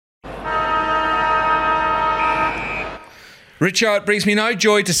Richo, it brings me no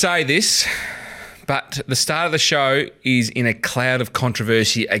joy to say this, but the start of the show is in a cloud of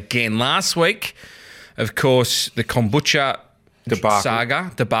controversy again. Last week, of course, the kombucha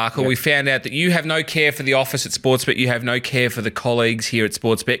debacle. Yep. We found out that you have no care for the office at Sportsbet. You have no care for the colleagues here at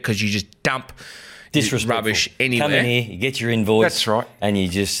Sportsbet because you just dump rubbish anywhere. Come in here, you get your invoice. That's right. And you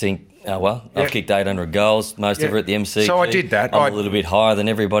just think, oh, well, I've kicked 800 goals, most of it at the MCG. So I did that. I'm a little bit higher than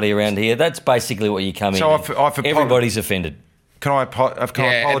everybody around here. That's basically what you come in. Everybody's offended. Can I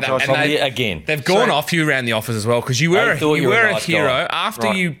apologise again? They've gone off you around the office as well because you were a hero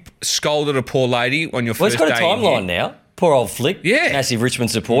after you scolded a poor lady on your first day. Well, it's got a timeline now. Poor old Flick, massive Richmond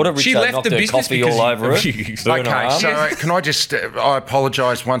supporter. She left the business coffee all over it. Okay, so can I just... I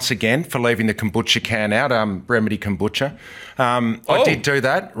apologise once again for leaving the kombucha can out, Remedy Kombucha. I did do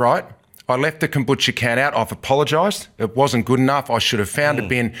that, right? I left the kombucha can out. I've apologised. It wasn't good enough. I should have found a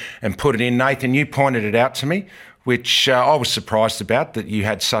bin and put it in. Nathan, you pointed it out to me, which I was surprised about, that you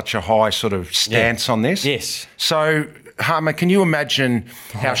had such a high sort of stance on this. Yes. So, Harmer, can you imagine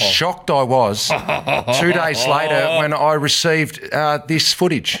how shocked I was 2 days later when I received this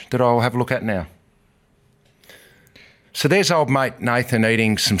footage that I'll have a look at now? So there's old mate Nathan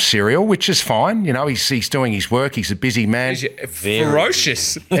eating some cereal, which is fine. You know, he's doing his work. He's a busy man. He's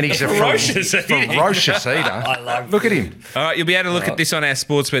ferocious. And he's a ferocious eater. Look at him. All right, you'll be able to look at this on our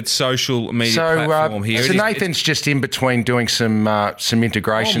Sportsbet social media platform here. So Nathan's just in between doing some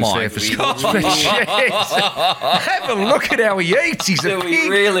integrations there for Sportsbet. Have a look at how he eats. He's a pig. We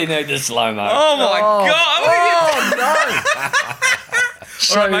really need the slow-mo. Oh, my God. Oh, no.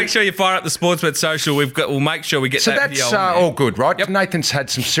 All right, make sure you fire up the Sportsbet social. We'll make sure we get that video. So that's all good, right? Yep. Nathan's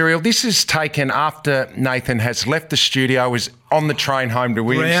had some cereal. This is taken after Nathan has left the studio, was on the train home to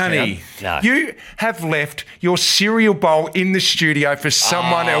Williamstown. No. You have left your cereal bowl in the studio for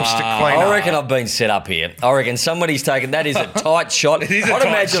someone else to clean up. I reckon I've been set up here. I reckon somebody's taken... That is a tight shot. I'd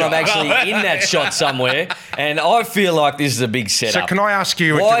imagine I'm actually in that shot somewhere, and I feel like this is a big setup. So can I ask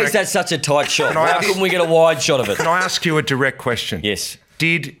you... Why is that such a tight shot? Why couldn't we get a wide shot of it? Can I ask you a direct question? Yes.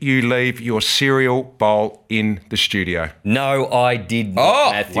 Did you leave your cereal bowl in the studio? No, I did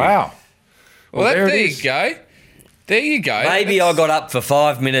not, Matthew. Wow. Well, there you go. There you go. Maybe I got up for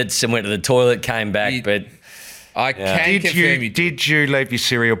 5 minutes and went to the toilet, came back, but... I can confirm you did you leave your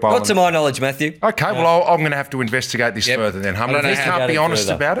cereal bowl? Not to my knowledge, Matthew. Okay, well, I'm going to have to investigate this further then, Hummer. If you can't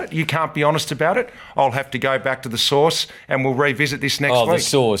be honest about it, I'll have to go back to the source and we'll revisit this next week. Oh, the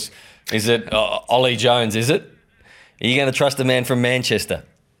source. Is it Ollie Jones, is it? Are you going to trust a man from Manchester?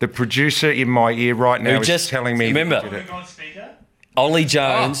 The producer in my ear right now is just telling me... Remember, Ollie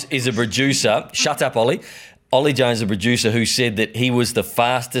Jones is a producer. Shut up, Ollie. Ollie Jones is a producer who said that he was the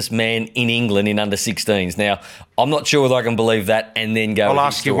fastest man in England in under 16s. Now, I'm not sure whether I can believe that and then go... I'll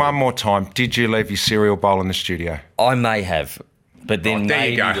ask you one more time. Did you leave your cereal bowl in the studio? I may have. But then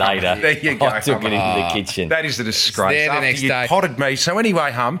maybe later, there you go, I took it into the kitchen. That is a disgrace. After next day. Potted me. So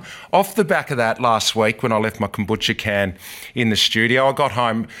anyway, off the back of that last week when I left my kombucha can in the studio, I got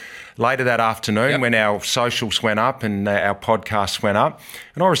home later that afternoon when our socials went up and our podcast went up,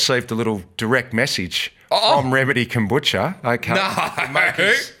 and I received a little direct message from Remedy Kombucha.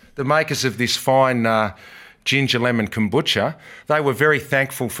 Okay, the makers of this fine ginger lemon kombucha. They were very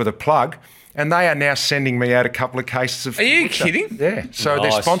thankful for the plug. And they are now sending me out a couple of cases of kombucha. Are you kidding? Yeah. So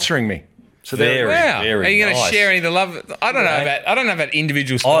they're sponsoring me. So very Are you going to share any of the love? I don't know about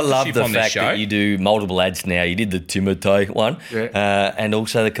individual sponsorship on this show. I love the fact that you do multiple ads now. You did the Timotei one and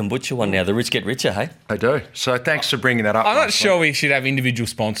also the kombucha one now. The rich get richer, hey? They do. So thanks for bringing that up. I'm not sure we should have individual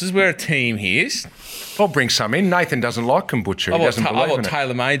sponsors. We're a team here. I'll bring some in. Nathan doesn't like kombucha. He doesn't believe in it. I want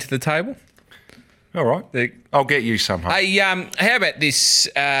tailor-made to the table. All right. I'll get you some. Hey, how about this?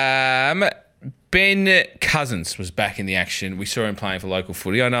 Ben Cousins was back in the action. We saw him playing for local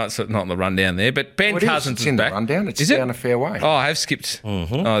footy. I know it's not on the rundown there, but Ben Cousins is in back. The rundown. It's down a fair way. Oh, I have skipped.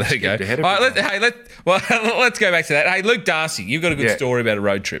 Mm-hmm. Oh, there you go. All right, let's go back to that. Hey, Luke Darcy, you've got a good story about a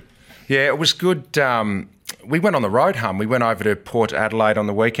road trip. Yeah, it was good. We went on the road, We went over to Port Adelaide on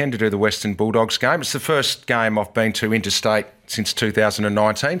the weekend to do the Western Bulldogs game. It's the first game I've been to interstate since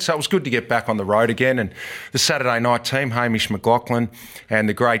 2019, so it was good to get back on the road again. And the Saturday night team, Hamish McLaughlin and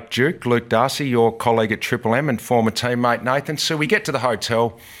the great Duke, Luke Darcy, your colleague at Triple M and former teammate Nathan. So we get to the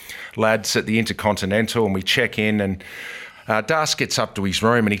hotel, lads, at the Intercontinental, and we check in and... Darcy gets up to his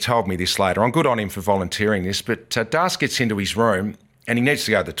room, and he told me this later. I'm good on him for volunteering this, but Darcy gets into his room and he needs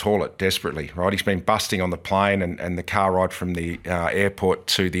to go to the toilet desperately, right? He's been busting on the plane and the car ride from the airport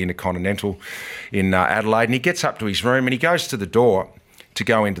to the Intercontinental in Adelaide, and he gets up to his room and he goes to the door to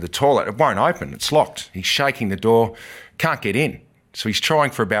go into the toilet. It won't open. It's locked. He's shaking the door, can't get in. So he's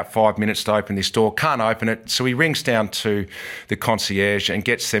trying for about 5 minutes to open this door, can't open it. So he rings down to the concierge and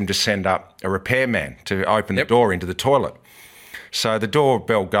gets them to send up a repairman to open the door into the toilet. So the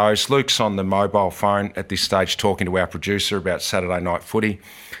doorbell goes. Luke's on the mobile phone at this stage talking to our producer about Saturday night footy.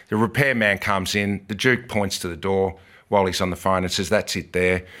 The repairman comes in. The Duke points to the door while he's on the phone and says, "That's it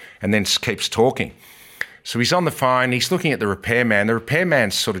there," and then keeps talking. So he's on the phone. He's looking at the repairman. The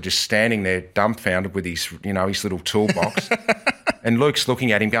repairman's sort of just standing there dumbfounded with his little toolbox. And Luke's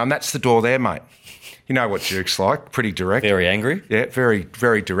looking at him going, "That's the door there, mate." You know what Duke's like, pretty direct. Very angry. Yeah, very,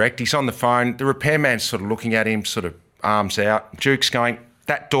 very direct. He's on the phone. The repairman's sort of looking at him, sort of arms out. Duke's going,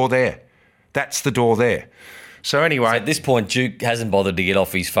 "That door there. That's the door there." So anyway. So at this point, Duke hasn't bothered to get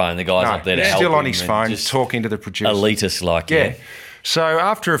off his phone. The guy's up there to help him. Still on his phone, talking to the producer. Elitist like, yeah. So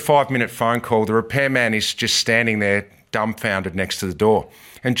after a 5-minute phone call, the repairman is just standing there dumbfounded next to the door.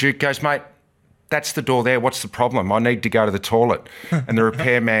 And Duke goes, "Mate, that's the door there. What's the problem? I need to go to the toilet." And the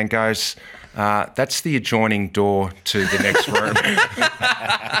repairman goes, "That's the adjoining door to the next room."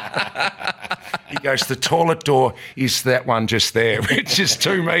 He goes, "The toilet door is that one just there, which is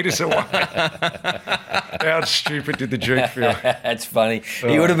 2 metres away." How stupid did the Duke feel? That's funny.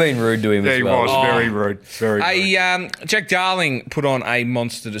 He would have been rude to him as well. He was very rude. Very rude. Jack Darling put on a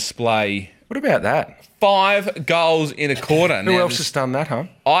monster display. What about that? 5 goals in a quarter. Who else has done that, huh?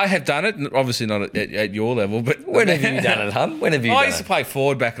 I have done it, obviously not at your level, but... When have you done it, Hum? When have you done it? I used to play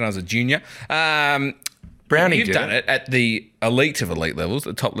forward back when I was a junior. Brownie You've done it at the elite of elite levels,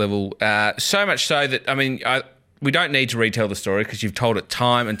 the top level, so much so that, we don't need to retell the story because you've told it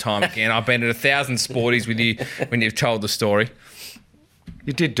time and time again. I've been at 1,000 sporties with you when you've told the story.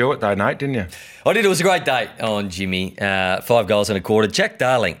 You did do it though, Nate, didn't you? I did. It was a great day on Jimmy. 5 goals in a quarter. Jack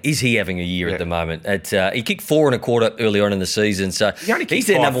Darling, is he having a year at the moment? He kicked 4 and a quarter early on in the season, so he's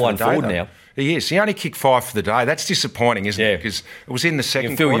their number one forward now. He is. He only kicked 5 for the day. That's disappointing, isn't it? Because it was in the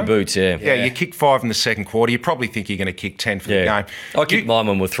second quarter. You can fill your boots, Yeah, you kick 5 in the second quarter. You probably think you're going to kick 10 for the game. I kicked mine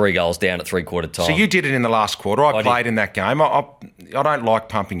when we were 3 goals down at 3/4 time. So you did it in the last quarter. I played in that game. I don't like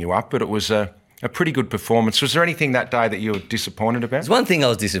pumping you up, but it was a pretty good performance. Was there anything that day that you were disappointed about? There's one thing I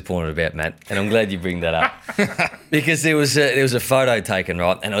was disappointed about, Matt, and I'm glad you bring that up. Because there was a photo taken,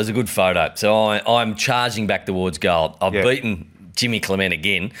 right, and it was a good photo. So I'm charging back towards goal. I've beaten Jimmy Clement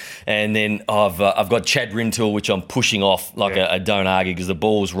again, and then I've got Chad Rintoul, which I'm pushing off like a don't argue because the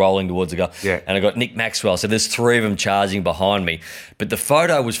ball's rolling towards the goal. Yeah. And I got Nick Maxwell. So there's 3 of them charging behind me. But the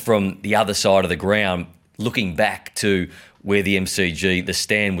photo was from the other side of the ground, looking back to where the MCG, the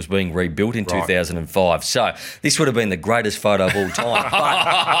stand was being rebuilt in 2005. So this would have been the greatest photo of all time.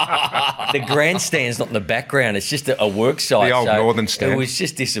 But the grandstand's not in the background. It's just a work site. The old Northern stand. It was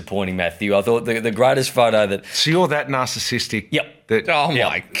just disappointing, Matthew. I thought the greatest photo that... So you're that narcissistic? Yep.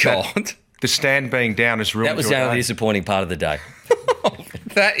 My God. The stand being down has ruined That was the only disappointing part of the day.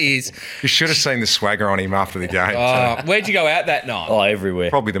 That is... You should have seen the swagger on him after the game. Where'd you go out that night? Oh,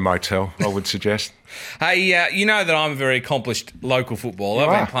 everywhere. Probably the motel, I would suggest. Hey, you know that I'm a very accomplished local footballer.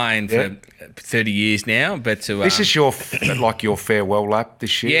 I've been playing for 30 years now. But this is your farewell lap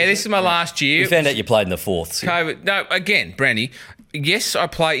this year? Yeah, this is my last year. We found out you played in the 4th. So. COVID. No, again, Brandy, yes, I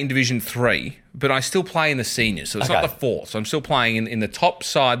play in Division 3, but I still play in the seniors. So it's not the 4th. So I'm still playing in the top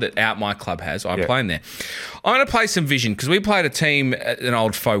side that my club has. I play in there. I'm going to play some vision because we played a team at an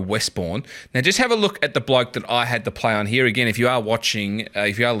old foe, Westbourne. Now, just have a look at the bloke that I had to play on here. Again, if you are watching,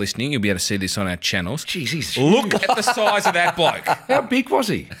 if you are listening, you'll be able to see this on our channels. Jeez, he's look at the size of that bloke. How big was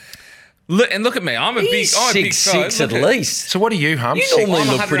he? Look at me. I'm a big 6'6" at least. So what are you, Hum? You normally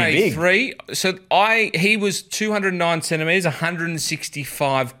look pretty big. So he was 209 centimetres,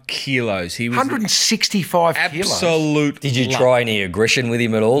 165 kilos. He was 165 kilos. Absolute. Did you try any aggression with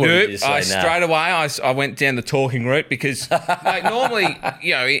him at all? Nope. Straight away I went down the talking route because normally,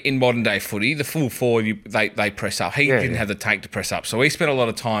 in modern day footy, the full forward they press up. He didn't have the take to press up, so we spent a lot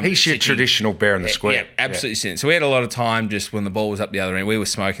of time. He's your traditional bear in the square. Yeah, absolutely. So we had a lot of time just when the ball was up the other end. We were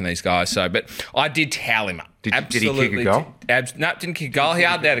smoking these guys. So, but I did towel him up. Did he kick a goal? No, didn't kick a goal. He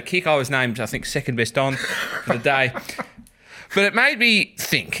hardly had a kick. I was named, I think, second best on for the day. But it made me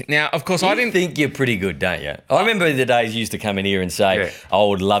think. Now, of course, I didn't think you're pretty good, don't you? I remember the days you used to come in here and say, I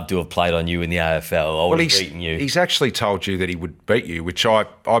would love to have played on you in the AFL. I would have beaten you. He's actually told you that he would beat you, which I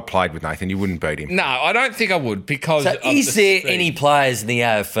played with Nathan. You wouldn't beat him. No, I don't think I would because of is there any players in the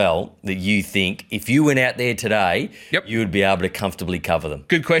AFL that you think, if you went out there today, you would be able to comfortably cover them?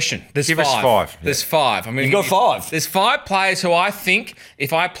 Good question. Give us 5. There's 5. I mean, you've got 5. There's 5 players who I think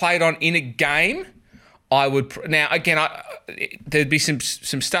if I played on in a game, I would. Now, again, there'd be some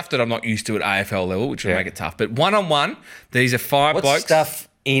stuff that I'm not used to at AFL level, which would make it tough. But one-on-one, these are 5 blokes. What's stuff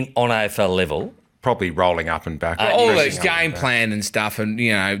on AFL level Probably rolling up and back. all those game plan and stuff, and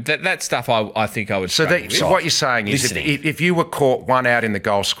that stuff. I think I would. So what you're saying is, if you were caught one out in the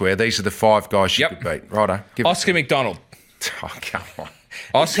goal square, these are the 5 guys you could beat. Righto. Oscar McDonald. Oh, come on.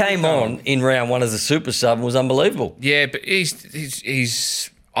 Oscar came on in round 1 as a super sub and was unbelievable. Yeah, but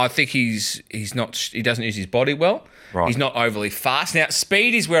he's. I think he's not. He doesn't use his body well. Right. He's not overly fast. Now,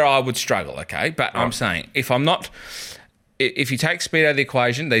 speed is where I would struggle. Okay, but I'm saying if I'm not. If you take speed out of the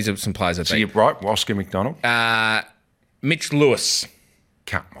equation, these are some players I So beat. you're right, Oscar McDonald. Mitch Lewis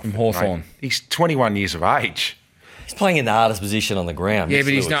Come on, from Hawthorn. mate. He's 21 years of age. He's playing in the hardest position on the ground. Yeah, Mitch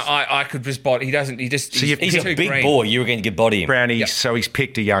but he's Lewis. not. I could just body. He doesn't. He just. you've He's a too big green. boy. You were going to get body him. Brownie, so he's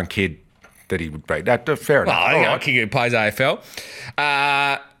picked a young kid that he would beat. Fair enough. Oh, All I right. think he plays AFL.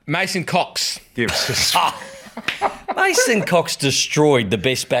 Mason Cox. Give us Mason Cox destroyed the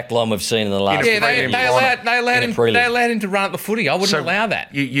best back line we've seen in the last. Yeah, they years. allowed In a him. prelim. They allowed him to run at the footy. I wouldn't So allow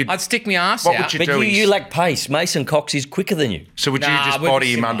that. you'd- I'd stick my ass What out. would you But do? you lack pace. Mason Cox is quicker than you. So would you Nah, just we'd be body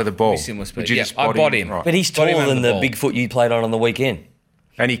him similar. under the ball? We'd be similar speed. Would you Yeah, just I'd body him. Right. But he's Body him taller than under the the ball. Bigfoot you played on the weekend.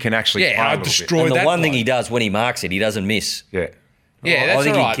 And he can actually Yeah, play a I'd little destroy And the that one thing bloke. he does when he marks it, he doesn't miss. bit. Yeah, I that's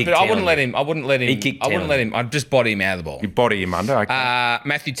think all he'd right. kick But I 10 wouldn't on let you. him. I wouldn't let him. He'd kick I 10 wouldn't on let you. him. I'd just body him out of the ball. You body him under. Okay.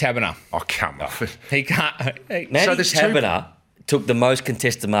 Matthew Taberner. Oh, come on. He can't. Matty there's two- Taberner took the most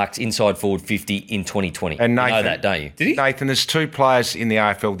contested marks inside forward 50 in 2020. And you know Nathan- that, don't you? Did he? Nathan, there's 2 players in the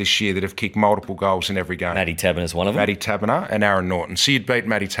AFL this year that have kicked multiple goals in every game. Matty Taberner's one of them. Matty Taberner and Aaron Norton. So you'd beat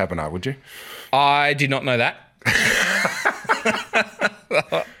Matty Taberner, would you? I did not know that.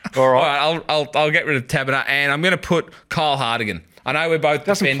 All All right. right, I'll get rid of Taberner, and I'm going to put Kyle Hardigan. I know we're both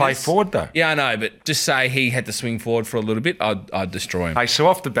Doesn't play defenders. forward, though. Yeah, I know, but just say he had to swing forward for a little bit, I'd destroy him. Hey, so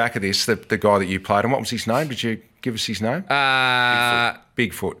off the back of this, the guy that you played, and what was his name? Did you give us his name?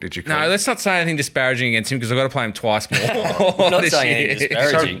 Bigfoot, did you call No, him? let's not say anything disparaging against him because I've got to play him twice more. I'm not this saying year. anything So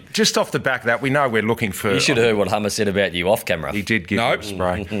disparaging. just off the back of that, we know we're looking for... You should have heard what Hummer said about you off camera. He did give No. him a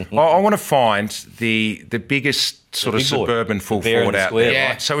spray. I want to find the biggest sort of big boy. suburban full The bear in forward the out square, there. Yeah.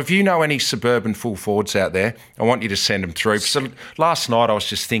 Right? So if you know any suburban full forwards out there, I want you to send them through. So last night I was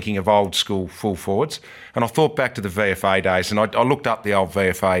just thinking of old school full forwards, and I thought back to the VFA days, and I looked up the old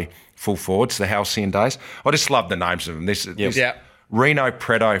VFA full forwards, the halcyon days. I just love the names of them. This Yeah. Reno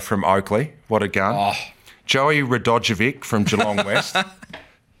Preto from Oakley, what a gun. Oh. Joey Radojevic from Geelong West.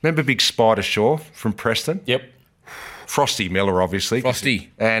 Remember Big Spider Shaw from Preston? Yep. Frosty Miller, obviously. Frosty.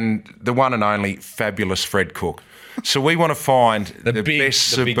 And the one and only fabulous Fred Cook. So we want to find the big-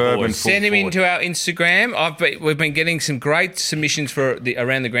 best the big suburban boys. full Send him forward. into our Instagram. We've been getting some great submissions for the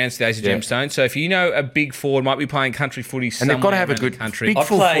around the grounds today, Yeah. Gemstone. So if you know a big forward, might be playing country footy And somewhere they've got to have a around the good... country. Big I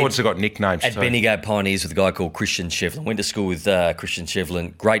full played forwards have got nicknames At too. Bendigo Pioneers with a guy called Christian Shevlin. Went to school with Christian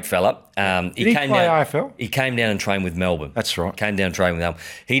Shevlin. Great fella. Did he play down, AFL? He came down and trained with Melbourne. That's right. Came down and trained with Melbourne.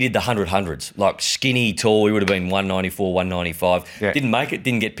 He did the 100 hundreds. Like skinny, tall. He would have been 194, 195. Yeah. Didn't make it.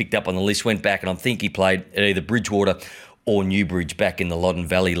 Didn't get picked up on the list. Went back and I think he played at either Bridgewater or Newbridge back in the Loddon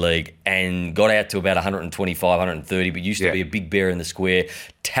Valley League and got out to about 125, 130, but used to Yeah. be a big bear in the square,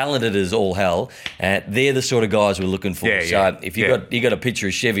 talented as all hell. They're the sort of guys we're looking for. Yeah, so yeah, if yeah. you got a picture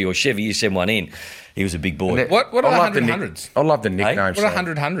of Chevy or Chevy, you send one in. He was a big boy. What are I love 100 the hundreds? I love the nicknames. What are though.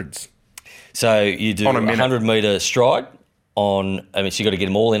 100 hundreds? So you do On a a minute. 100 metre stride on, so you got to get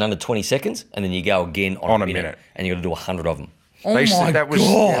them all in under 20 seconds, and then you go again on, On a minute. and you got to do 100 of them. Oh They used to- my that was,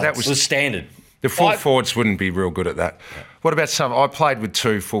 God. yeah, that It was was standard. the full I- forwards wouldn't be real good at that. What about some? I played with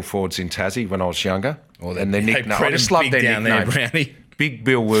 2 full forwards in Tassie when I was younger, and their nickname. I just love their down there, nicknames. Brownie. Big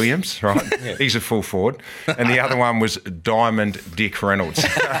Bill Williams, right? He's a full forward, and the other one was Diamond Dick Reynolds.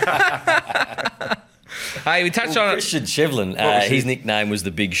 Hey, we touched on it. Christian Shevlin, was his his- nickname was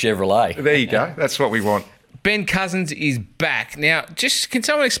the Big Chevrolet. There you go. That's what we want. Ben Cousins is back. Now, just can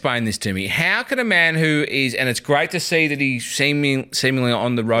someone explain this to me? How can a man who is, and it's great to see that he's seemingly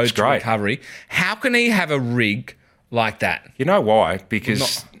on the road to great. recovery, how can he have a rig like that? You know why?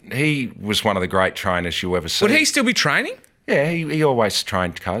 Because he was one of the great trainers you ever see. Would he still be training? Yeah, he always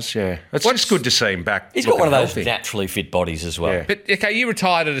trained Cuz, yeah. It's just good to see him back. He's got one of looking those healthy. naturally fit bodies as well. Yeah. But, okay, you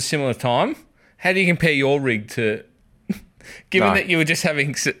retired at a similar time. How do you compare your rig to... Given No. that you were just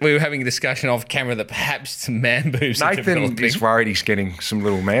we were having a discussion off camera that perhaps some man boobs are Nathan developing. is worried he's getting some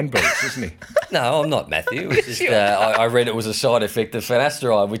little man boobs, isn't he? No, I'm not, Matthew. It's just, I read it was a side effect of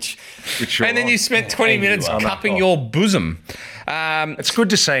finasteride, which Which you're And then right. you spent 20 And you minutes are. cupping your bosom. It's good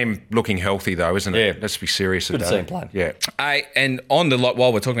to see him looking healthy, though, isn't it? Yeah. Let's be serious Good to about see it. him play. Yeah. And on the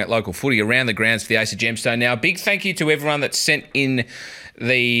while we're talking about local footy, around the grounds for the Ace of Gemstone. Now, a big thank you to everyone that sent in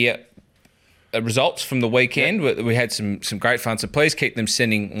the results from the weekend. We had some great fun, so please keep them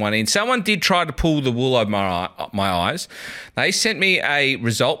sending one in. Someone did try to pull the wool over my eyes. They sent me a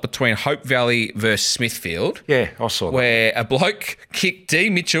result between Hope Valley versus Smithfield. Yeah, I saw that. Where a bloke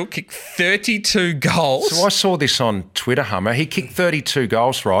Mitchell kicked 32 goals. So I saw this on Twitter, Hummer. He kicked 32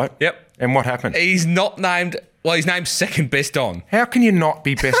 goals, right? Yep. And what happened? He's not named... Well, he's named second best on. How can you not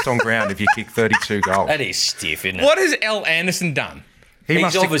be best on ground if you kick 32 goals? That is stiff, isn't it? What has Al Anderson done?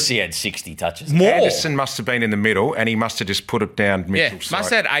 He's obviously had 60 touches. More. Anderson must have been in the middle, and he must have just put it down Mitchell's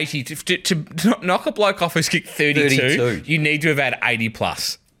must have had 80. To knock a bloke off who's kicked 32, you need to have had 80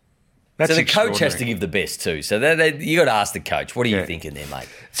 plus. That's so the coach has to give the best too. So you got to ask the coach, what are you thinking there, mate?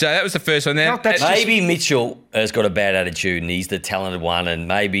 So that was the first one. Then maybe Mitchell has got a bad attitude and he's the talented one, and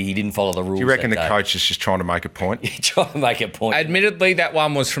maybe he didn't follow the rules. Do you reckon the coach is just trying to make a point? Trying to make a point. Admittedly, that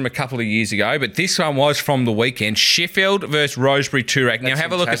one was from a couple of years ago, but this one was from the weekend. Sheffield versus Rosebery Toorak. Now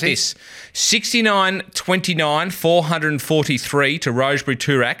have a look at this. 69-29, 443 to Rosebery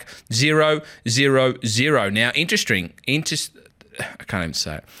Toorak, 0-0-0. Now, interesting. I can't even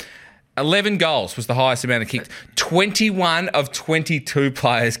say it. 11 goals was the highest amount of kicked. 21 of 22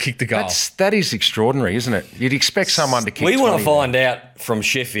 players kicked a goal. That is extraordinary, isn't it? You'd expect someone to kick 20. We want to find out from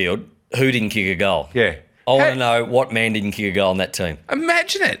Sheffield who didn't kick a goal. Yeah. I want to know what man didn't kick a goal on that team.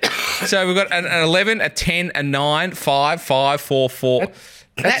 Imagine it. So we've got an 11, a 10, a 9, 5, 5, 4, 4.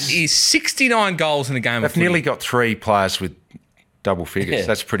 That is 69 goals in a game of footy. They've nearly got 3 players with double figures. Yeah.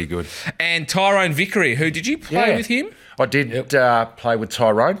 That's pretty good. And Tyrone Vickery, who did you play with him? I did play with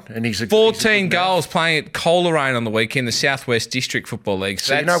Tyrone, and he's 14 goals playing at Coleraine on the weekend, the Southwest District Football League.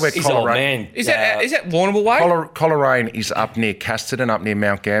 So you know where Coleraine is that Warrnambool way? Coleraine is up near Casterton, up near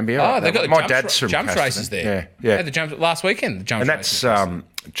Mount Gambier. Oh, they've got my dad's from jump Casterton. Races there. Yeah. They had the jump last weekend. The jump races. And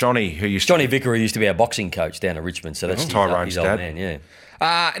that's Johnny, who used Johnny Vickery used to be our boxing coach down at Richmond, so that's Tyrone's his dad. Old man, yeah.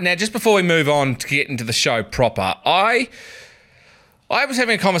 Now, just before we move on to get into the show proper, I was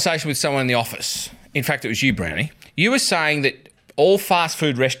having a conversation with someone in the office. In fact, it was you, Brownie. You were saying that all fast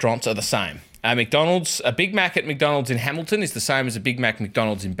food restaurants are the same. A Big Mac at McDonald's in Hamilton is the same as a Big Mac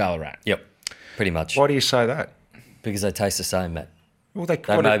McDonald's in Ballarat. Yep, pretty much. Why do you say that? Because they taste the same, Matt. Well,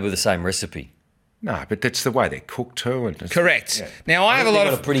 they're made with the same recipe. No, but that's the way they're cooked too. Correct. Yeah. Now, I have a lot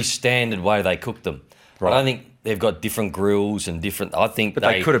of... a pretty standard way they cook them. Right. I don't think they've got different grills and different... I think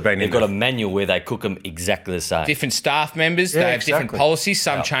they could have been... They've got a manual where they cook them exactly the same. Different staff members. They have different policies.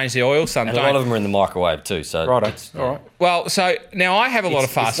 Some change the oil, some and don't. A lot of them are in the microwave too. So right. All right. Well, so now I have a lot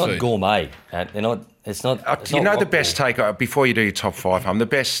of fast food. It's not gourmet. They're not... It's not. The best takeaway, before you do your top 5, the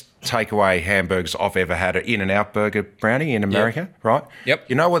best takeaway hamburgers I've ever had are In-N-Out Burger, Brownie, in America, right? Yep.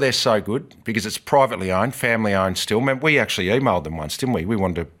 You know why they're so good? Because it's privately owned, family owned still. We actually emailed them once, didn't we? We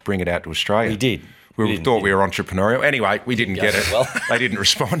wanted to bring it out to Australia. We did. We thought we were entrepreneurial. Anyway, we didn't get it. Well. They didn't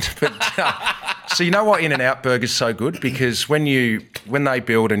respond. But so you know why In-N-Out Burger's so good? Because when they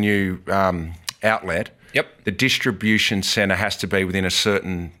build a new outlet, the distribution centre has to be within a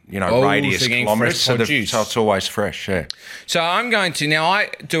certain radius kilometres, so it's always fresh. Yeah. So I'm going to now. I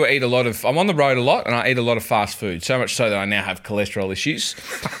do eat a lot of. I'm on the road a lot, and I eat a lot of fast food. So much so that I now have cholesterol issues.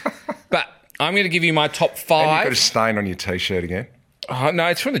 But I'm going to give you my top 5. And you've got a stain on your t-shirt again. Oh, no,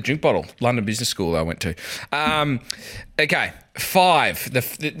 it's from the drink bottle. London Business School I went to. Okay, 5.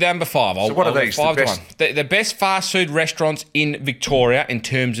 The number 5. So what are these? The best fast food restaurants in Victoria in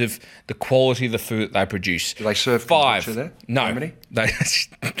terms of the quality of the food that they produce. Do they serve 5 there? No. How many?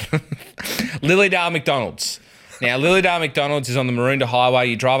 Lilydale McDonald's. Now, Lilydale McDonald's is on the Maroondah Highway.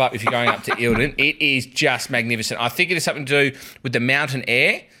 You drive up if you're going up to Eildon. It is just magnificent. I think it has something to do with the mountain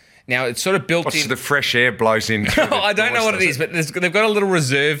air. Now, it's sort of built in... So the fresh air blows in. I don't know what it is, but they've got a little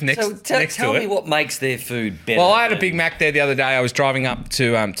reserve next to it. Tell me what makes their food better. Well, I had a Big Mac there the other day. I was driving up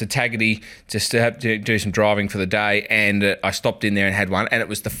to Taggart just to do some driving for the day, and I stopped in there and had one, and it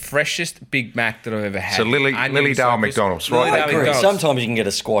was the freshest Big Mac that I've ever had. So Lilydale McDonald's, right? Lilydale McDonald's. Sometimes you can get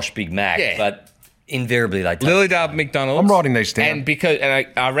a squash Big Mac, but... invariably they take Lilydale McDonald's. I'm writing these down. And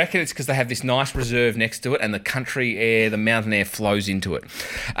I reckon it's because they have this nice reserve next to it and the country air, the mountain air flows into it.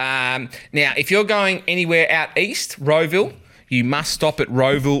 Now, if you're going anywhere out east, Rowville, you must stop at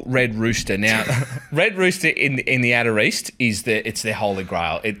Rowville Red Rooster. Now, Red Rooster in the outer east it's their holy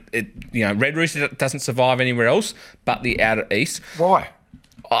grail. Red Rooster doesn't survive anywhere else but the outer east. Why?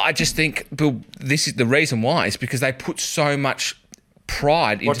 I just think, Bill, this is the reason why. It's because they put so much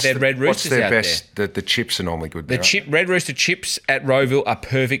pride into their Red Roosters out there. The chips are normally good there. Red Rooster chips at Rowville are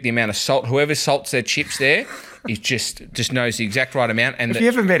perfect. The amount of salt, whoever salts their chips there is just knows the exact right amount. And have you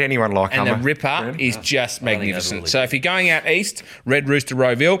ever met anyone like Hummer? And the ripper is just magnificent. So if you're going out east, Red Rooster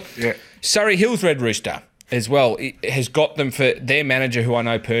Rowville. Yeah. Surrey Hills Red Rooster. as well, it has got them for their manager, who I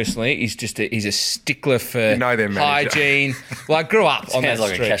know personally, he's a stickler for their manager. hygiene. Well, I grew up on that Sounds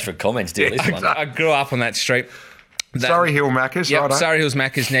like street. a Cash for Comments deal, this one. I grew up on that street. Surrey Hill Macca's, Yep, right? Surrey Hills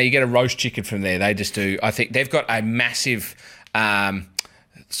Macca's. Now you get a roast chicken from there. They just do. I think they've got a massive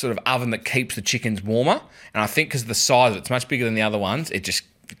sort of oven that keeps the chickens warmer, and I think because of the size of it, it's much bigger than the other ones. It just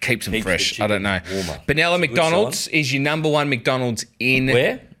keeps them Keeps the fresh. I don't know. chickens warmer. Benalla That's a good McDonald's is your number one McDonald's in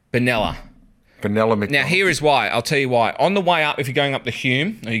Where? Benalla. Vanilla McDonald's. Now, here is why. I'll tell you why. On the way up, if you're going up the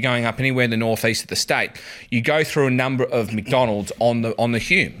Hume or you're going up anywhere in the northeast of the state, you go through a number of McDonald's on the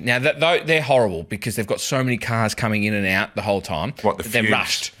Hume. Now, they're horrible because they've got so many cars coming in and out the whole time. What, the they're fumes?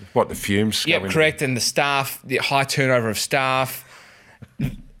 rushed. What, the fumes? Yep, going- correct. And the staff, the high turnover of staff.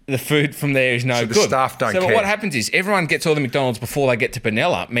 The food from there is no So the good. staff don't So care. what happens is everyone gets all the McDonald's before they get to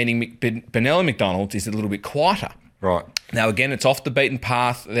Benalla, meaning Benalla McDonald's is a little bit quieter. Right. Now, again, it's off the beaten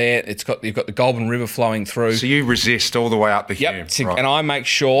path there. You've got the Goulburn River flowing through. So you resist all the way up the Hume. Yep, Right. and I make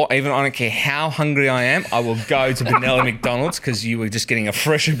sure, I don't care how hungry I am, I will go to Benalla McDonald's because you were just getting a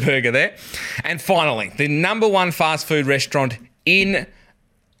fresher burger there. And finally, the number one fast food restaurant in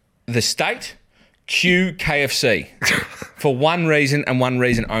the state, QKFC. For one reason and one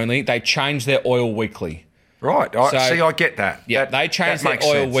reason only, they change their oil weekly. Right. I get that. Yeah, That- they change that their makes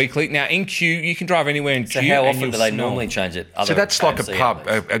oil sense. weekly. Now, in Q, you can drive anywhere in So Q. how and often you'll do they smell. normally change it? So that's like a KFC pub,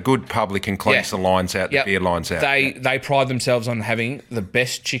 outlets? a good publican cleans the lines out, the Yep. beer lines out. They pride themselves on having the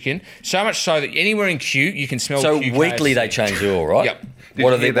best chicken, so much so that anywhere in Q you can smell. So Q weekly KFC. they change the oil, right? Yep. Did What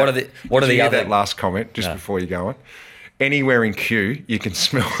you are the hear what are that? the what are Did you the hear other that last comment just before you go on? Anywhere in Q, you can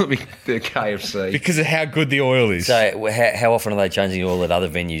smell the KFC. Because of how good the oil is. So how often are they changing the oil at other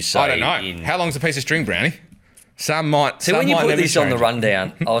venues? Say I don't know. How long's a piece of string, Brownie? Some might. So some when you might put never this on the change.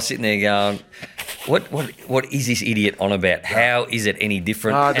 rundown, I was sitting there going, "What is this idiot on about? How is it any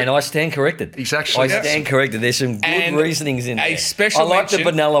different?" No, and I stand corrected. He's actually- I stand corrected. There's some good And reasonings in a there. special I like the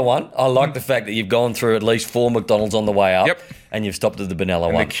mention- Benalla one. I like the fact that you've gone through at least 4 McDonald's on the way up, Yep. and you've stopped at the Benalla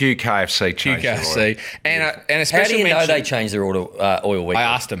The one. QKFC changed the oil. QKFC. And a How special do you know mention. they change their oil weekly? I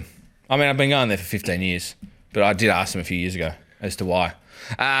asked them. I mean, I've been going there for 15 years, but I did ask them a few years ago as to why.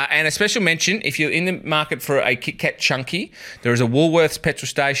 And a special mention, if you're in the market for a Kit Kat Chunky, there is a Woolworths petrol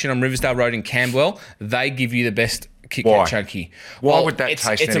station on Riversdale Road in Camberwell. They give you the best Kit Why? Kat Chunky. Why would that it's,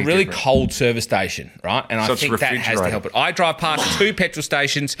 taste It's a any really different? cold service station, right? And So I it's think that has to refrigerated. help it. I drive past 2 petrol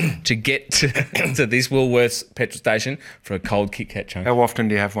stations to get to this Woolworths petrol station for a cold Kit Kat Chunky. How often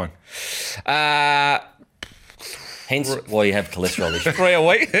do you have one? Hence why you have cholesterol issues. 3 a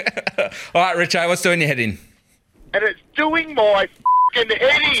week. All right, Richo, what's doing your head in? And it's doing my f***ing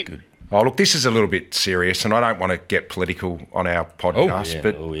head in. Oh, look, this is a little bit serious, and I don't want to get political on our podcast, Yeah,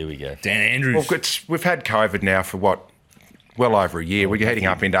 but oh, here we go. Dan Andrews. well, we've had COVID now for what? Well over a year. We're heading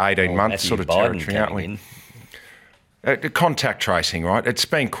up into 18 months Matthew sort of Biden territory, aren't coming we? in. The contact tracing, right? It's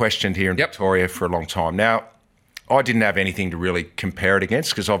been questioned here in Yep. Victoria for a long time. Now, I didn't have anything to really compare it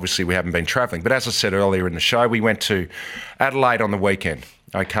against because obviously we haven't been travelling. But as I said earlier in the show, we went to Adelaide on the weekend.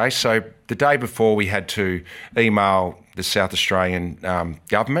 Okay, so the day before we had to email the South Australian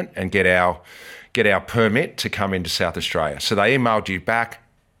government and get our permit to come into South Australia. So they emailed you back.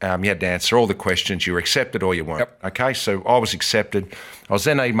 You had to answer all the questions. You were accepted or you weren't. Yep. Okay, so I was accepted. I was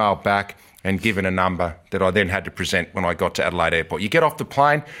then emailed back and given a number that I then had to present when I got to Adelaide Airport. You get off the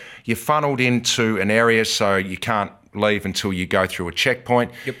plane, you're funneled into an area so you can't leave until you go through a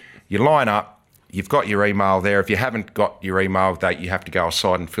checkpoint. Yep. You line up, you've got your email there. If you haven't got your email, you have to go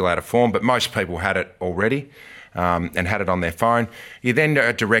aside and fill out a form, but most people had it already. And had it on their phone. You then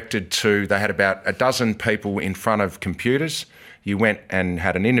are directed to, they had about a dozen people in front of computers. You went and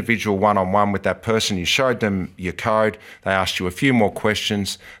had an individual one-on-one with that person. You showed them your code. They asked you a few more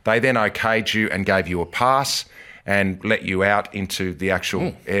questions. They then okayed you and gave you a pass and let you out into the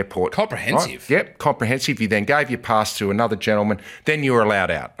actual airport. Comprehensive. Right? Yep, comprehensive. You then gave your pass to another gentleman. Then you were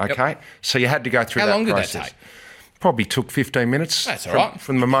allowed out, okay? So you had to go through How that long did process. that take? Probably took 15 minutes. That's all from, right.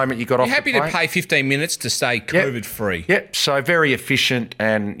 from the moment you got off You're happy the to plane. pay 15 minutes to stay COVID free. Yep, so very efficient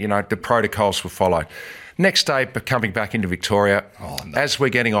and, the protocols were followed. Next day, coming back into Victoria, as we're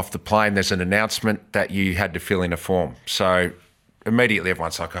getting off the plane, there's an announcement that you had to fill in a form. So immediately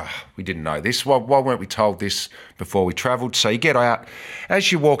everyone's like, oh, we didn't know this. Why weren't we told this before we travelled? So you get out.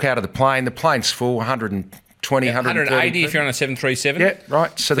 As you walk out of the plane's full, 120, 180 if you're on a 737. Yeah,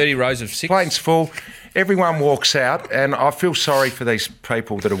 right. So 30 rows of 6. Plane's full. Everyone walks out, and I feel sorry for these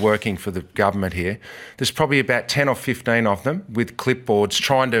people that are working for the government here. There's probably about 10 or 15 of them with clipboards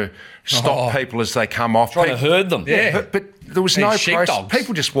trying to stop people as they come off. Trying to herd them. Yeah. But there was These no sheep process. dogs.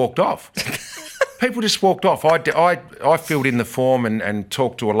 People just walked off. People just walked off. I filled in the form and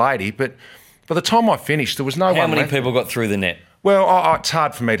talked to a lady, but By the time I finished, there was no How one many left. people got through the net? Well, it's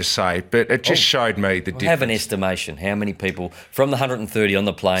hard for me to say, but it just showed me the difference. Have an estimation. How many people from the 130 on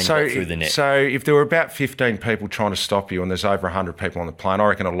the plane got through the net? So if there were about 15 people trying to stop you and there's over 100 people on the plane, I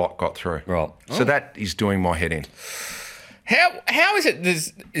reckon a lot got through. Right. So that is doing my head in. How is it?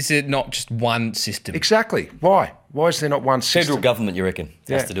 Is it not just one system? Exactly. Why? Why is there not one system? Federal government, you reckon,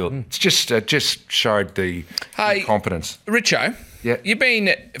 has to do it? It's just showed the incompetence. Richo, Yeah. you've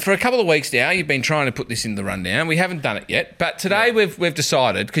been for a couple of weeks now. You've been trying to put this in the rundown. We haven't done it yet, but today we've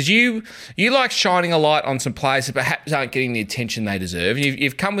decided because you like shining a light on some players that perhaps aren't getting the attention they deserve. And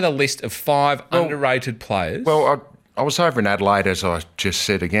you've come with a list of 5 underrated players. Well, I was over in Adelaide, as I just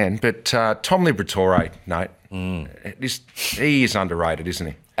said again, but Tom Liberatore, Nate, he is underrated, isn't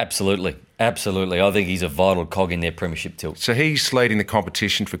he? Absolutely. Absolutely. I think he's a vital cog in their premiership tilt. So he's leading the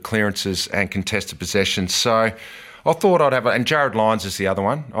competition for clearances and contested possessions. So I thought I'd have and Jared Lyons is the other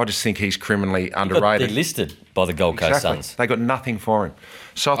one. I just think he's criminally underrated. They're listed by the Gold Coast Suns. They got nothing for him.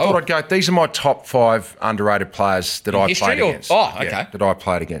 So I thought I'd go, these are my top 5 underrated players that I played against. Oh, okay. Yeah, that I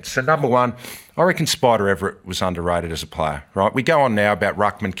played against. So number 1, I reckon Spider Everett was underrated as a player, right? We go on now about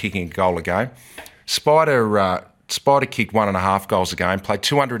Ruckman kicking a goal a game. Spider kicked 1.5 goals a game, played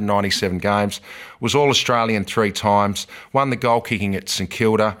 297 games, was All-Australian 3 times, won the goal kicking at St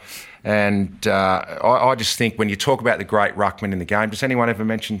Kilda. And I just think when you talk about the great ruckman in the game, does anyone ever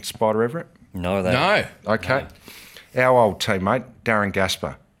mention Spider Everett? No, they no. Okay. Our old teammate, Darren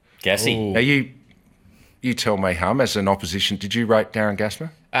Gasper. Gassy. Now, you tell me, as an opposition, did you rate Darren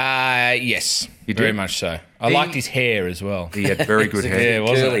Gasper? Yes, You did? very much so. I liked his hair as well. He had very good hair. Yeah,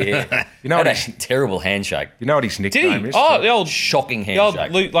 wasn't Curly it? hair. You know Had what a his, terrible handshake. you know what his Did nickname he? is? Oh, the old Shocking the old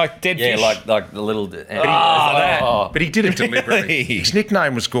handshake. like dead Yeah, fish. like the little... that. But he did it deliberately. Really? His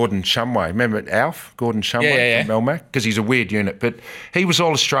nickname was Gordon Shumway. Remember Alf? Gordon Shumway Yeah. from Melmac? Because he's a weird unit. But he was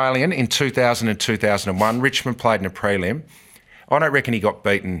All-Australian in 2000 and 2001. Richmond played in a prelim. I don't reckon he got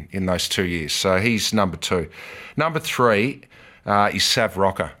beaten in those 2 years. So he's number 2. Number 3 is Sav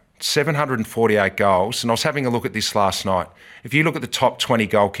Rocker. 748 goals. And I was having a look at this last night. If you look at the top 20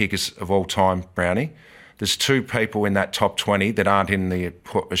 goal kickers of all time, Brownie, there's 2 people in that top 20 that aren't in the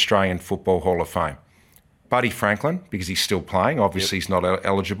Australian Football Hall of Fame. Buddy Franklin, because he's still playing. Obviously, he's not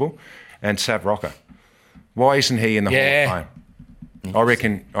eligible. And Sav Rocker. Why isn't he in the Hall of Fame? I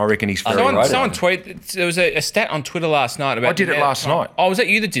reckon he's very Someone tweeted. There was a stat on Twitter last night about. I did it last night. Oh, was that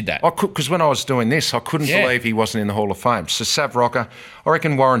you that did that? Because when I was doing this, I couldn't believe he wasn't in the Hall of Fame. So Sav Rocker, I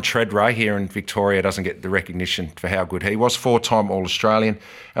reckon Warren Treadray here in Victoria doesn't get the recognition for how good he was. 4-time All-Australian.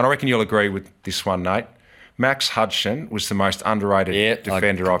 And I reckon you'll agree with this one, Nate. Max Hudson was the most underrated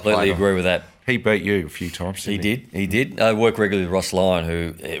defender I played. I completely agree with that. He beat you a few times, He didn't he? did. I work regularly with Ross Lyon,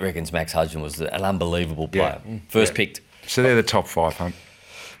 who reckons Max Hudson was an unbelievable player. First picked. So they're the top 5, Hunt.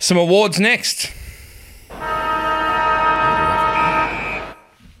 Some awards next.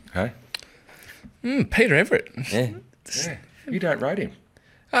 Okay? Peter Everett. Yeah. You don't rate him.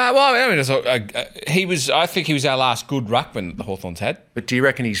 Well, I mean, he was. I think he was our last good ruckman that the Hawthorns had. But do you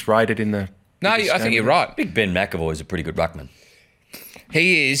reckon he's rated in the... No, I think you're right. Big Ben McAvoy is a pretty good ruckman,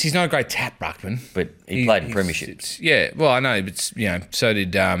 He is. He's not a great tap ruckman, but he played in premierships. Yeah, well, I know, but so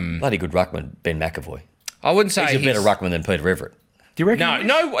did. Bloody good ruckman, Ben McAvoy. I wouldn't say He's a better ruckman than Peter Everett. Do you reckon?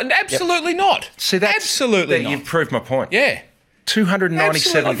 No, absolutely not. See, that's... absolutely not. You've proved my point. Yeah.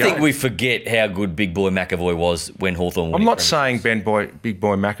 297 I think goals. we forget how good Big Boy McAvoy was when Hawthorn won. I'm not saying Big Boy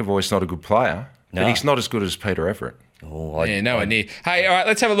McAvoy is not a good player, No. but he's not as good as Peter Everett. Nowhere near. Hey, all right,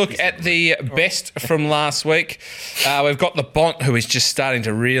 let's have a look at the best from last week. We've got the Bont, who is just starting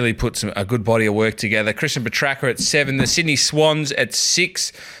to really put a good body of work together. Christian Petracca at 7, the Sydney Swans at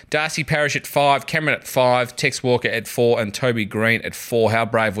 6, Darcy Parish at 5, Cameron at 5, Tex Walker at 4, and Toby Green at 4. How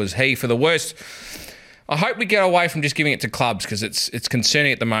brave was he? For the worst, I hope we get away from just giving it to clubs because it's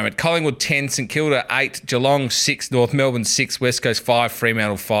concerning at the moment. Collingwood 10, St Kilda 8, Geelong 6, North Melbourne 6, West Coast 5,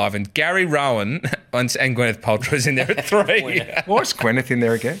 Fremantle 5, and Gary Rowan and Gwyneth Paltrow's in there at 3. Why is Gwyneth in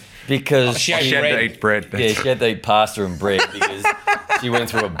there again? Because She ate She had bread. to eat bread. yeah, she had to eat pasta and bread because she went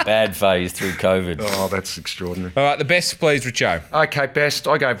through a bad phase through COVID. Oh, that's extraordinary. All right, the best, please, Richo. Okay, best.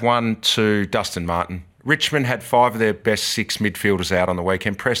 I gave 1 to Dustin Martin. Richmond had 5 of their best 6 midfielders out on the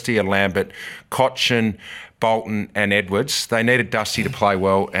weekend. Prestia, Lambert, Cochin, Bolton and Edwards. They needed Dusty to play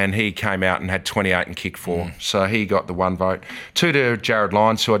well, and he came out and had 28 and kicked 4. So he got the 1 vote. 2 to Jared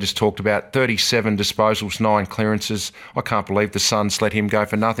Lyons, who I just talked about. 37 disposals, 9 clearances. I can't believe the Suns let him go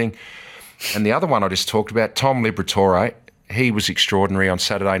for nothing. And the other one I just talked about, Tom Liberatore, he was extraordinary on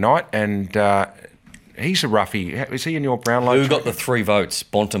Saturday night, and He's a roughie. Is he in your Brownlow? Who got the 3 votes,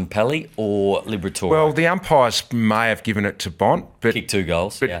 Bontempelli or Liberatore? Well, the umpires may have given it to Bont, but kicked 2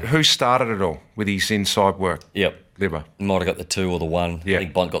 goals. But who started it all with his inside work? Yep. Libba. Might have got the 2 or the 1. Yeah. I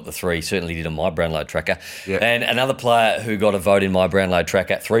think Bont got the 3. Certainly did on my Brownlow tracker. Yeah. And another player who got a vote in my Brownlow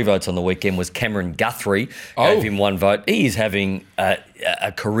tracker, 3 votes on the weekend, was Cameron Guthrie. Gave him 1 vote. He is having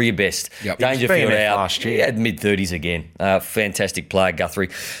a career best. Yep. Dangerfield out. Last year. He had mid-30s again. Fantastic player, Guthrie.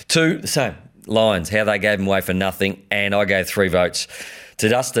 2, the same. Lions, how they gave him away for nothing. And I gave 3 votes to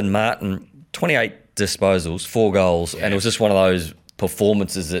Dustin Martin. 28 disposals, 4 goals. And it was just one of those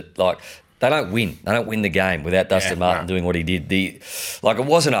performances that, like, they don't win. They don't win the game without Dustin Martin doing what he did. It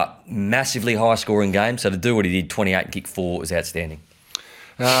wasn't a massively high-scoring game, so to do what he did, 28 and kick 4, was outstanding.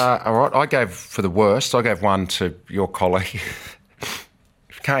 All right, I gave for the worst. I gave 1 to your colleague,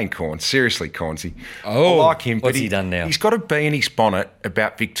 Kane Corns. Seriously, Cornsy. I like him. What's he done now? He's got to be in his bonnet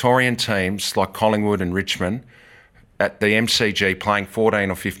about Victorian teams like Collingwood and Richmond at the MCG playing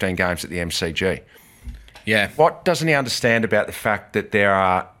 14 or 15 games at the MCG. Yeah. What doesn't he understand about the fact that there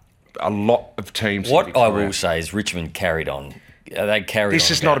are a lot of teams? What I will say is Richmond carried on. They carried on.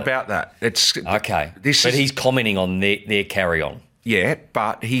 This is not about that. It's okay. But he's commenting on their carry on. Yeah,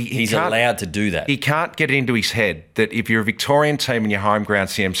 but he's He's allowed to do that. He can't get it into his head that if you're a Victorian team and your home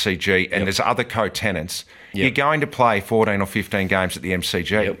ground's the MCG and there's other co-tenants, you're going to play 14 or 15 games at the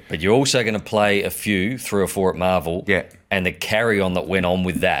MCG. Yep. But you're also going to play a few, 3 or 4 at Marvel. Yeah. And the carry on that went on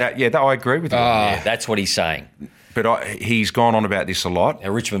with that. I agree with you. Yeah, that's what he's saying. But he's gone on about this a lot. Now,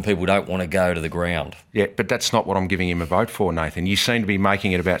 Richmond people don't want to go to the ground. Yeah, but that's not what I'm giving him a vote for, Nathan. You seem to be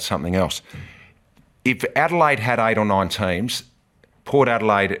making it about something else. If Adelaide had 8 or 9 teams, Port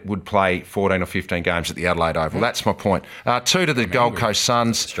Adelaide would play 14 or 15 games at the Adelaide Oval. That's my point. 2 to the Gold Coast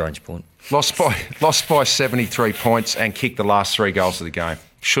Suns. Strange point. Lost by 73 points and kicked the last 3 goals of the game.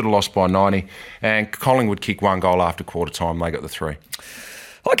 Should have lost by 90. And Collingwood kicked 1 goal after quarter time. They got the 3.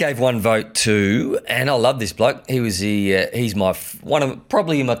 I gave 1 vote to, and I love this bloke. He's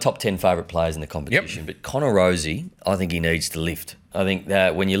probably in my top 10 favourite players in the competition. But Connor Rozee, I think he needs to lift. I think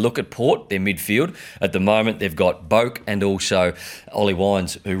that when you look at Port, their midfield, at the moment they've got Boak and also Ollie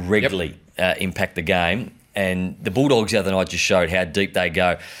Wines, who regularly impact the game. And the Bulldogs the other night just showed how deep they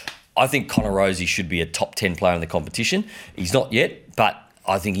go. I think Connor Rozee should be a top 10 player in the competition. He's not yet, but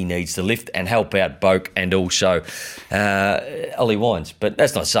I think he needs to lift and help out Boak and also Ollie Wines. But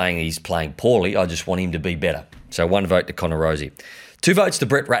that's not saying he's playing poorly. I just want him to be better. So 1 vote to Connor Rozee. 2 votes to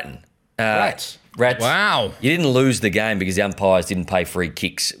Brett Ratton. Rats. Wow. You didn't lose the game because the umpires didn't pay free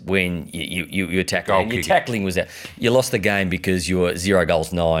kicks when you were tackling. Your tackling was out. You lost the game because you were 0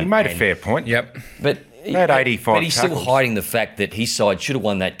 goals 9. He made a fair point. Yep. But he had 85 But he's tackles. still hiding the fact that his side should have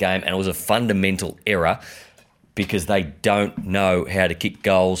won that game, and it was a fundamental error because they don't know how to kick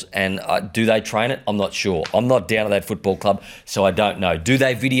goals. And do they train it? I'm not sure. I'm not down at that football club, so I don't know. Do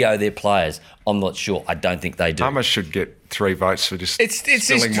they video their players? I'm not sure. I don't think they do. Hummer should get 3 votes for just It's this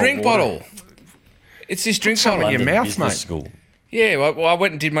spilling more drink water. bottle. It's this drink Something bottle. in your mouth, Business mate. School. Yeah, well, I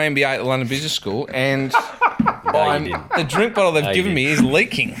went and did my MBA at the London Business School, and No, you didn't. the drink bottle they've No, you given me is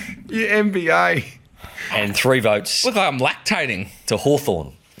leaking. Your MBA. And 3 votes Look like I'm lactating. to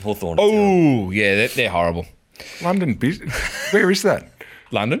Hawthorn. Hawthorn. Oh, yeah, they're horrible. London business. Where is that?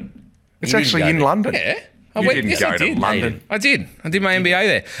 London? It's You didn't actually go in there. London. Yeah. You didn't yes, go I to did. London. I did. I did my MBA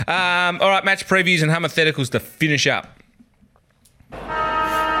there. All right, match previews and hypotheticals to finish up.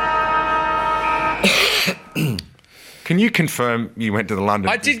 Can you confirm you went to the London?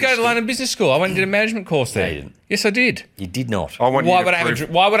 I did go to London Business School. I went and did a management course there. No, you didn't. Yes, I did. You did not. I want Why you would, to I have prove-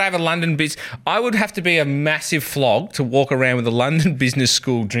 why would I have a London business? I would have to be a massive flog to walk around with a London Business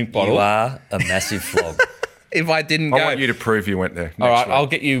School drink bottle You are a massive flog. if I didn't go. I want you to prove you went there. All right, next week. I'll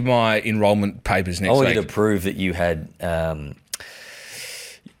get you my enrolment papers next I want week. you to prove that you had,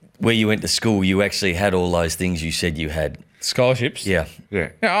 where you went to school, you actually had all those things you said you had. Scholarships? Yeah.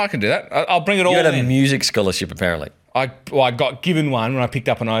 Yeah. Yeah, I can do that. I'll bring it all You had a in. music scholarship, apparently. I got given one when I picked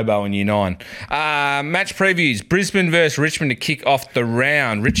up an oboe in Year 9. Match previews. Brisbane versus Richmond to kick off the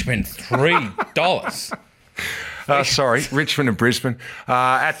round. Richmond, $3. Sorry, Richmond and Brisbane.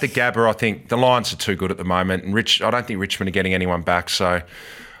 At the Gabba, I think the Lions are too good at the moment. And I don't think Richmond are getting anyone back. So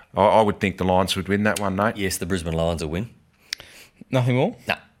I would think the Lions would win that one, Nate. Yes, the Brisbane Lions will win. Nothing more?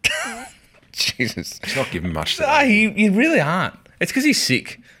 No. Jesus. He's not giving much to Ah, that. you really aren't. It's because he's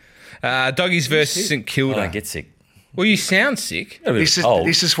sick. Doggies versus St I Kilda. don't get sick. Well, you sound sick. This is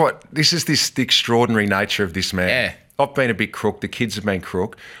the extraordinary nature of this man. Yeah. I've been a bit crook. The kids have been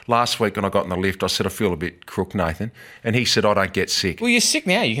crook. Last week when I got in the lift, I said I feel a bit crook, Nathan, and he said I don't get sick. Well, you're sick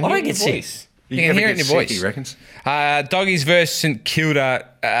now. You can I hear don't your get sick. voice. You can hear it in your voice. He reckons. Doggies versus St Kilda,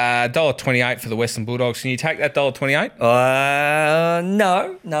 $1.28 for the Western Bulldogs. Can you take that $1.28?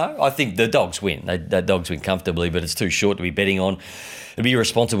 No. I think the Dogs win. The Dogs win comfortably, but it's too short to be betting on. It'd be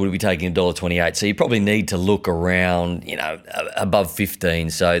irresponsible to be taking $1.28. So you probably need to look around, above 15.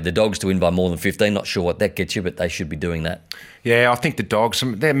 So the Dogs to win by more than 15. Not sure what that gets you, but they should be doing that. Yeah, I think the Dogs,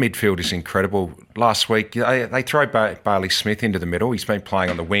 their midfield is incredible. Last week, they throw Bailey Smith into the middle. He's been playing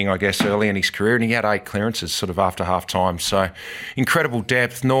on the wing, I guess, early in his career, and he had 8 clearances sort of after half-time. So incredible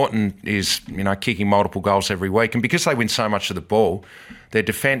depth. Norton is, kicking multiple goals every week. And because they win so much of the ball, their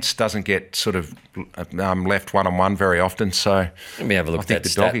defence doesn't get sort of left one-on-one very often. So let me have a look at that the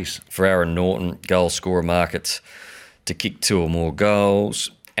stat Doggies. For Aaron Norton, goal scorer markets to kick 2 or more goals.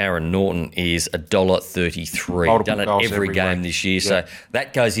 Aaron Norton is $1.33. Multiple Done it goals every game week. this year. Yeah. So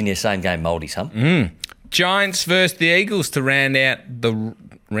that goes in your same game multis, huh? Giants versus the Eagles to round out the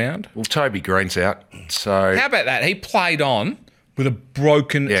round. Well, Toby Green's out. So How about that? He played on with a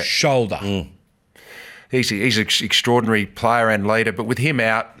broken shoulder. he's an extraordinary player and leader, but with him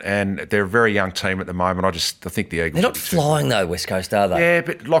out, and they're a very young team at the moment, I think the Eagles... They're not flying, though, West Coast, are they? Yeah,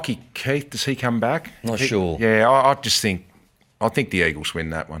 but Lockie Keith, does he come back? Not sure. Yeah, I think the Eagles win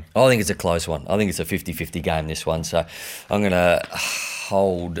that one. I think it's a close one. I think it's a 50-50 game, this one. So I'm going to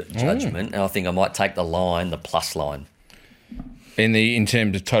hold judgment, and I think I might take the line, the plus line. In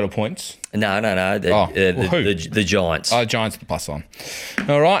terms of total points? No. The Giants. Oh, Giants the plus line.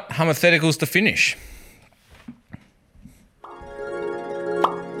 All right, hypotheticals to finish.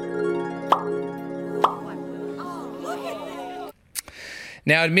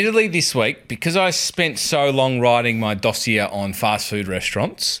 Now, admittedly, this week, because I spent so long writing my dossier on fast food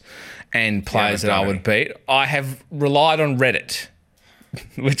restaurants and players that I would beat, I have relied on Reddit,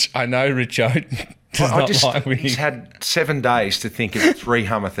 which I know Richo does not like winning. He's had 7 days to think of 3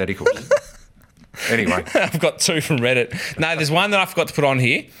 hypotheticals. Anyway. I've got 2 from Reddit. No, there's one that I forgot to put on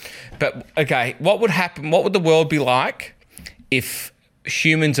here. But, okay, what would happen? What would the world be like if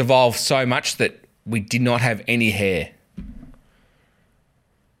humans evolved so much that we did not have any hair?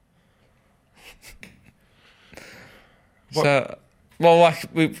 So,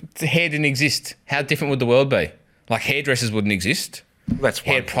 the hair didn't exist. How different would the world be? Like, hairdressers wouldn't exist. That's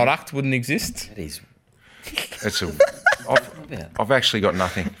hair product wouldn't exist. That is. I've actually got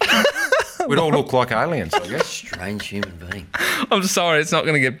nothing. We'd all look like aliens, I guess. Strange human being. I'm sorry, it's not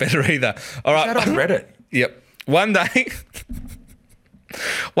going to get better either. All right. Is that on Reddit? Yep.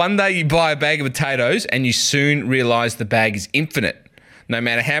 One day you buy a bag of potatoes and you soon realise the bag is infinite. No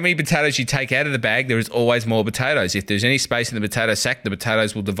matter how many potatoes you take out of the bag, there is always more potatoes. If there's any space in the potato sack, the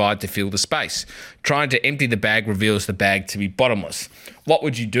potatoes will divide to fill the space. Trying to empty the bag reveals the bag to be bottomless. What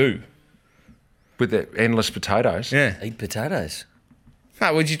would you do? With the endless potatoes? Yeah. Eat potatoes.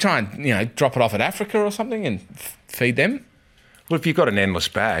 No, would you try and, drop it off at Africa or something and feed them? Well, if you've got an endless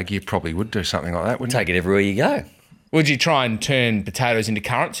bag, you probably would do something like that, wouldn't Take it everywhere you go. Would you try and turn potatoes into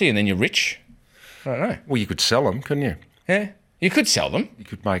currency and then you're rich? I don't know. Well, you could sell them, couldn't you? Yeah. You could sell them. You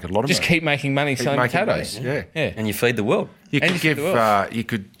could make a lot of Just money. keep making money selling potatoes. Money, yeah. And you feed the world. You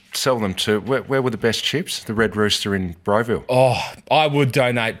could sell them to, where were the best chips? The Red Rooster in Broville. Oh, I would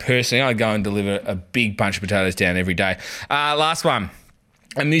donate personally. I'd go and deliver a big bunch of potatoes down every day. Last one,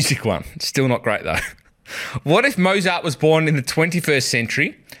 a music one. Still not great though. What if Mozart was born in the 21st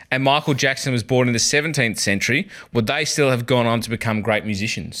century and Michael Jackson was born in the 17th century? Would they still have gone on to become great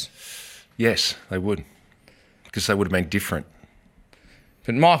musicians? Yes, they would. Because they would have been different.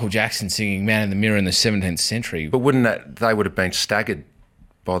 But Michael Jackson singing Man in the Mirror in the 17th century. But they would have been staggered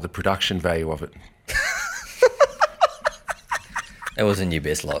by the production value of it. That wasn't your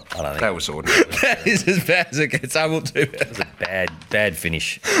best lot, I don't think. That was ordinary. That is as bad as it gets. I will do it. That was a bad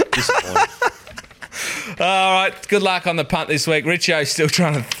finish. Disappointing. All right, good luck on the punt this week. Richo's still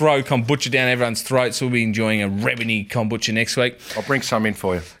trying to throw kombucha down everyone's throats. So we'll be enjoying a Rebany kombucha next week. I'll bring some in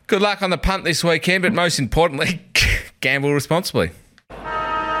for you. Good luck on the punt this weekend, but most importantly, gamble responsibly.